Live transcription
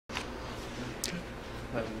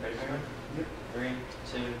Ready, Yep. 3,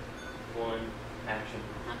 2, 1, action.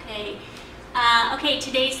 Okay. Okay,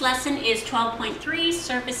 today's lesson is 12.3,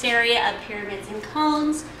 surface area of pyramids and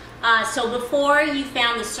cones. So before you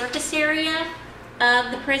found the surface area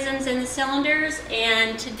of the prisms and the cylinders,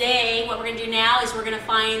 and today what we're going to do now is we're going to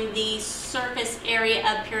find the surface area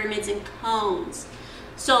of pyramids and cones.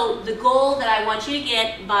 So the goal that I want you to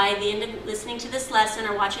get by the end of listening to this lesson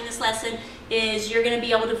or watching this lesson is you're going to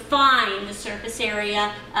be able to find the surface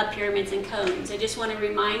area of pyramids and cones. I just want to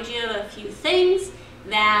remind you of a few things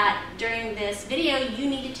that during this video you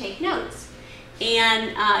need to take notes.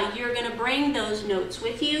 And you're going to bring those notes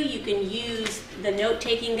with you. You can use the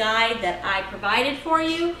note-taking guide that I provided for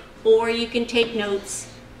you, or you can take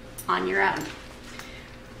notes on your own.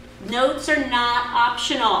 Notes are not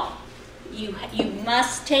optional. You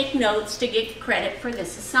must take notes to get credit for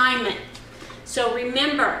this assignment. So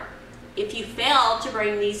remember, if you fail to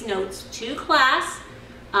bring these notes to class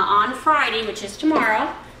on Friday, which is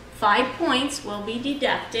tomorrow, 5 points will be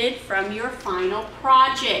deducted from your final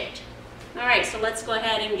project. All right, so let's go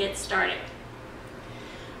ahead and get started.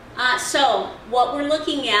 So what we're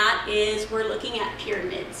looking at is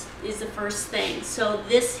pyramids is the first thing. So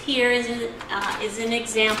this here is an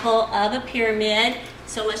example of a pyramid.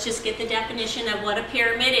 So let's just get the definition of what a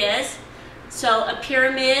pyramid is. So a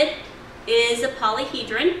pyramid is a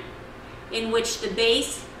polyhedron in which the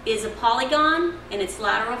base is a polygon and its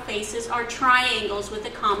lateral faces are triangles with a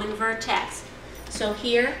common vertex. So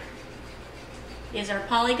here is our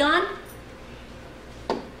polygon,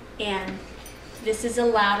 and this is a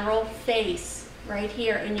lateral face right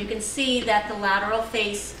here, and you can see that the lateral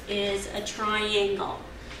face is a triangle.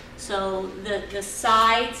 So the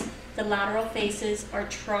sides, the lateral faces are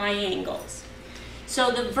triangles. So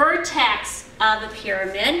the vertex of a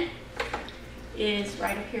pyramid is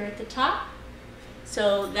right up here at the top.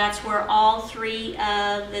 So that's where all three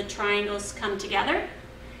of the triangles come together,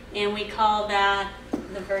 and we call that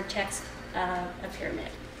the vertex of a pyramid.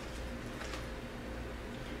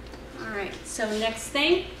 All right, so next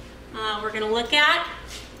thing we're going to look at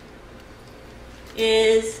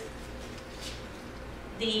is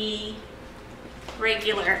the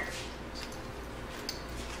regular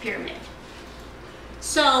pyramid.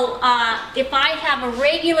 So if I have a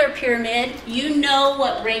regular pyramid, you know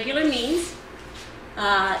what regular means.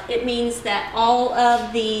 It means that all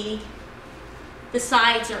of the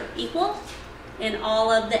sides are equal and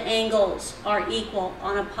all of the angles are equal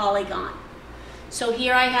on a polygon. So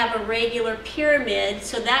here I have a regular pyramid,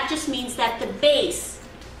 so that just means that the base,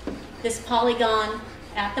 this polygon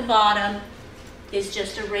at the bottom, is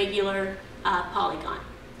just a regular polygon.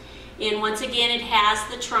 And once again, it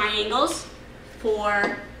has the triangles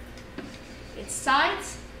for its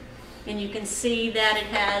sides, and you can see that it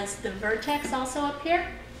has the vertex also up here.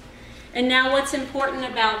 And now what's important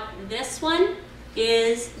about this one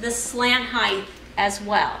is the slant height as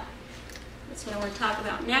well. That's what I want to talk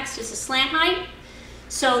about next, is the slant height.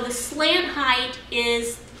 So the slant height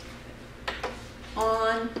is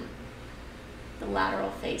on the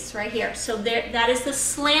lateral face right here. So that is the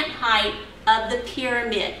slant height of the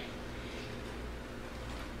pyramid.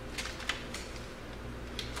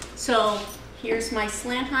 So here's my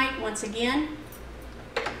slant height once again.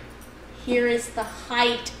 Here is the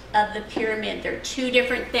height of the pyramid. They're two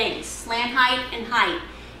different things, slant height and height.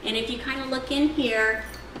 And if you kind of look in here,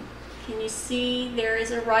 can you see there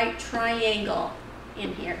is a right triangle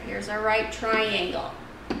in here? Here's our right triangle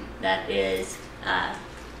that is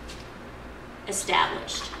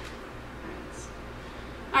established.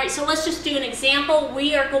 All right, so let's just do an example.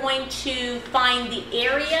 We are going to find the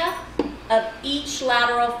area of each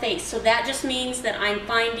lateral face. So that just means that I'm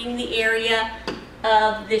finding the area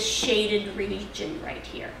of this shaded region right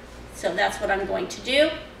here. So that's what I'm going to do.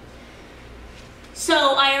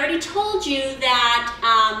 So I already told you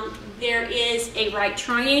that there is a right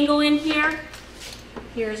triangle in here.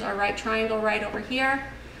 Here's our right triangle right over here.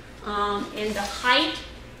 And the height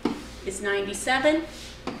is 97.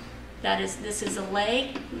 This is a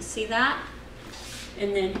leg, you see that?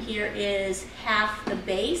 And then here is half the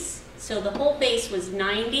base. So the whole base was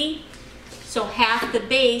 90. So half the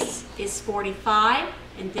base is 45.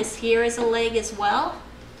 And this here is a leg as well.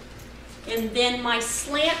 And then my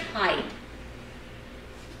slant height,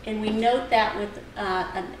 and we note that with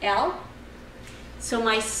an L. So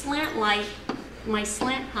my slant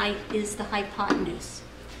height is the hypotenuse.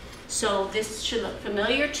 So this should look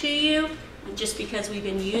familiar to you just because we've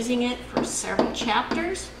been using it for several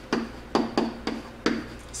chapters.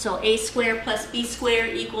 So a squared plus b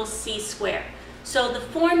squared equals c squared. So the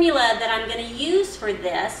formula that I'm going to use for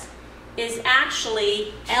this is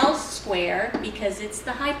actually L squared, because it's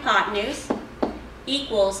the hypotenuse,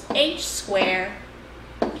 equals h squared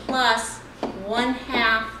plus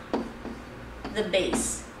 1/2 the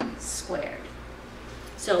base squared.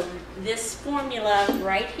 So this formula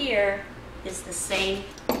right here is the same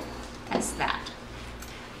as that.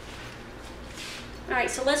 All right,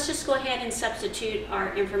 so let's just go ahead and substitute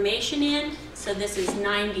our information in. So this is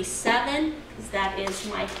 97, because that is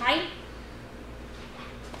my height.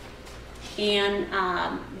 And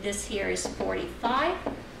this here is 45,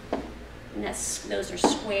 and those are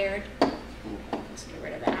squared. Let's get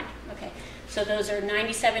rid of that. Okay, so those are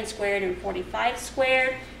 97 squared and 45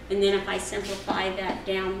 squared. And then if I simplify that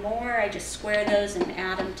down more, I just square those and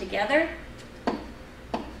add them together.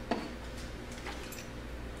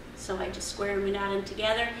 So I just square them and add them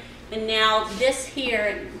together. And now this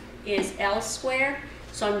here is L squared.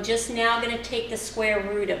 So I'm just now going to take the square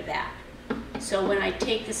root of that. So when I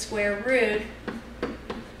take the square root,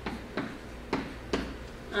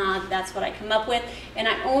 that's what I come up with. And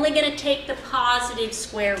I'm only going to take the positive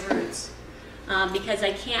square roots because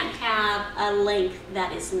I can't have a length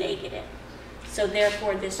that is negative. So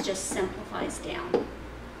therefore this just simplifies down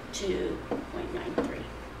to 0.93.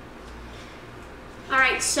 All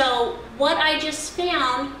right, so what I just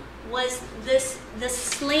found was the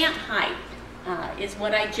slant height is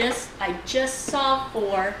what I just solved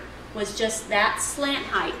for, was just that slant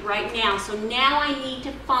height right now. So now I need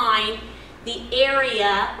to find the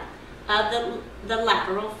area of the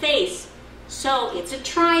lateral face. So it's a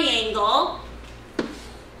triangle.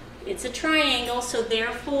 It's a triangle, so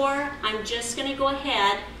therefore I'm just going to go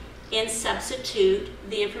ahead and substitute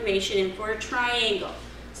the information in for a triangle.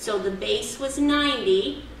 So the base was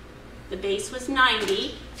 90. The base was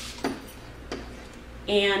 90.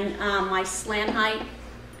 And my slant height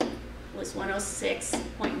was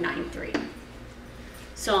 106.93.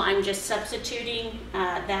 So I'm just substituting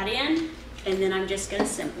that in, and then I'm just going to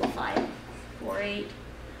simplify it.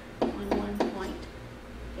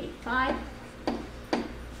 4811.85.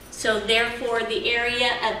 So therefore the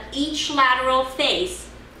area of each lateral face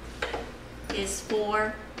is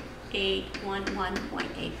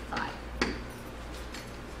 4811.85.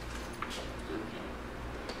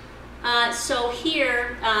 So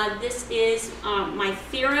here, this is my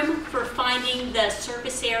theorem for finding the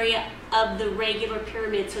surface area of the regular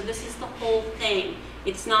pyramid. So this is the whole thing.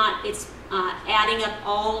 It's adding up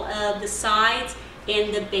all of the sides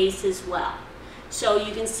and the base as well. So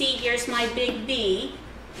you can see here's my big B,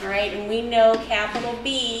 all right, and we know capital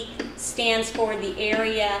B stands for the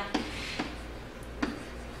area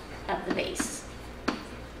of the base.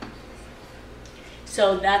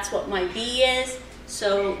 So that's what my B is.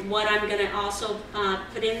 So what I'm going to also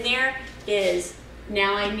put in there is,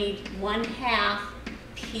 now I need 1/2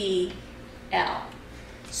 PL.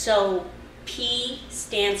 So P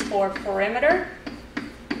stands for perimeter,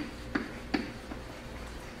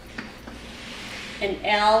 and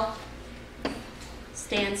L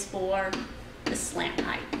stands for the slant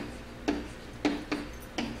height.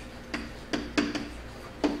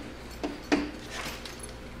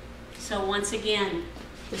 So once again,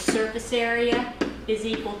 the surface area is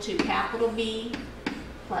equal to capital B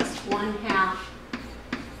plus 1/2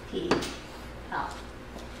 PL.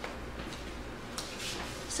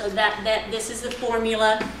 So this is the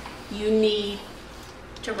formula you need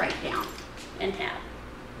to write down and have.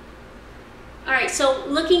 All right, so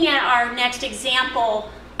looking at our next example,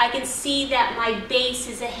 I can see that my base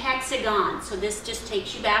is a hexagon. So this just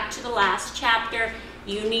takes you back to the last chapter.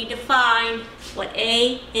 You need to find what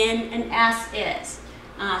A, N, and S is.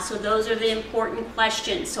 So those are the important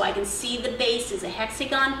questions. So I can see the base is a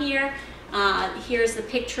hexagon here. Here's the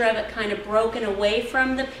picture of it kind of broken away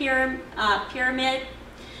from the pyramid.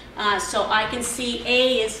 So I can see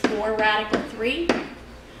A is 4 radical 3.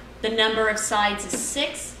 The number of sides is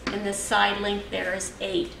 6, and the side length there is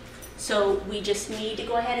 8. So we just need to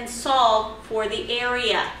go ahead and solve for the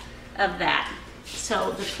area of that.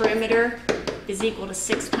 So the perimeter is equal to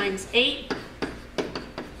 6 times 8.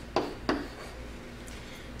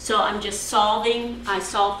 So I'm just solving, I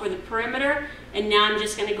solve for the perimeter, and now I'm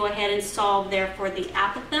just going to go ahead and solve there for the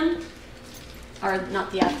apothem, or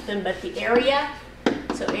not the apothem, but the area.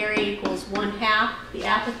 So area equals 1/2. The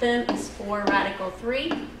apothem is 4 radical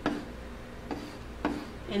 3.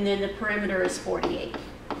 And then the perimeter is 48.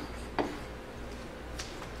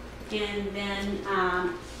 And then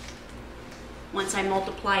once I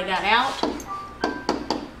multiply that out,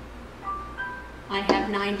 I have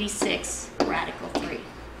 96 radical 3.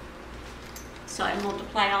 So I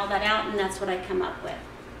multiply all that out, and that's what I come up with.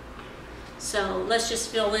 So let's just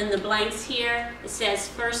fill in the blanks here. It says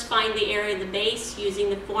first find the area of the base using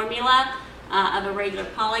the formula of a regular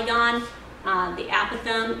polygon. The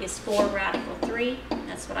apothem is 4 radical 3.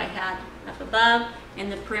 That's what I had up above.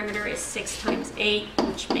 And the perimeter is 6 times 8,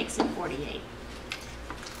 which makes it 48.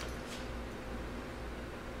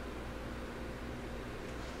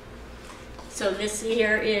 So this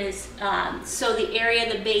here is, so the area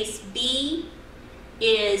of the base B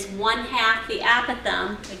is 1/2 the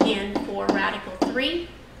apothem, again 4 radical 3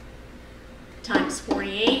 times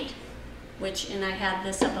 48, which, and I have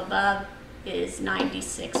this up above, is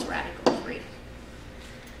 96 radical 3.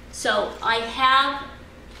 So I have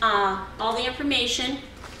all the information.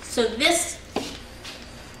 So this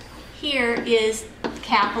here is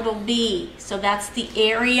capital B. So that's the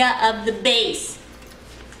area of the base.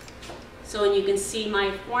 So and you can see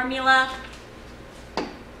my formula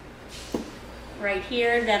right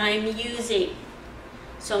here that I'm using.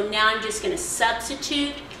 So now I'm just going to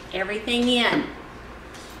substitute everything in.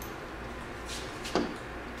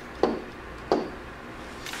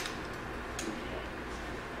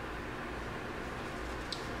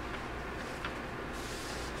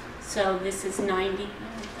 So this is 90. Oh,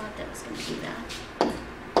 I thought that was going to do that.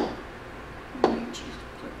 Why aren't you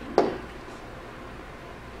flipping back?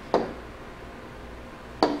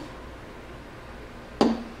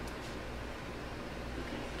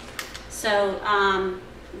 So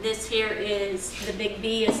this here is, the big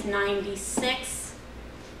B is 96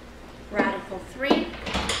 radical 3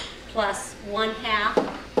 plus 1/2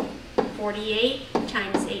 48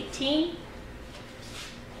 times 18.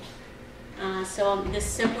 So this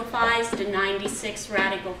simplifies to 96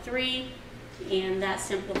 radical 3, and that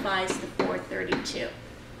simplifies to 432.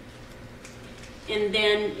 And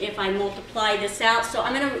then if I multiply this out, so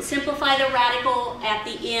I'm going to simplify the radical at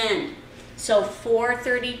the end. So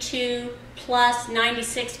 432 plus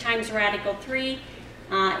 96 times radical 3,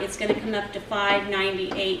 it's going to come up to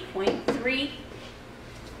 598.3.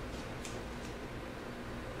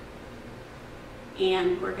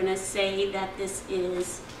 And we're going to say that this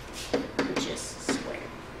is inches squared.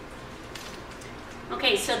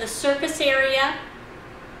 Okay, so the surface area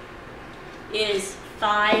is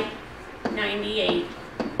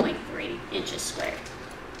 598.3 inches squared.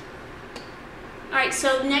 All right,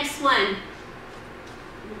 so next one.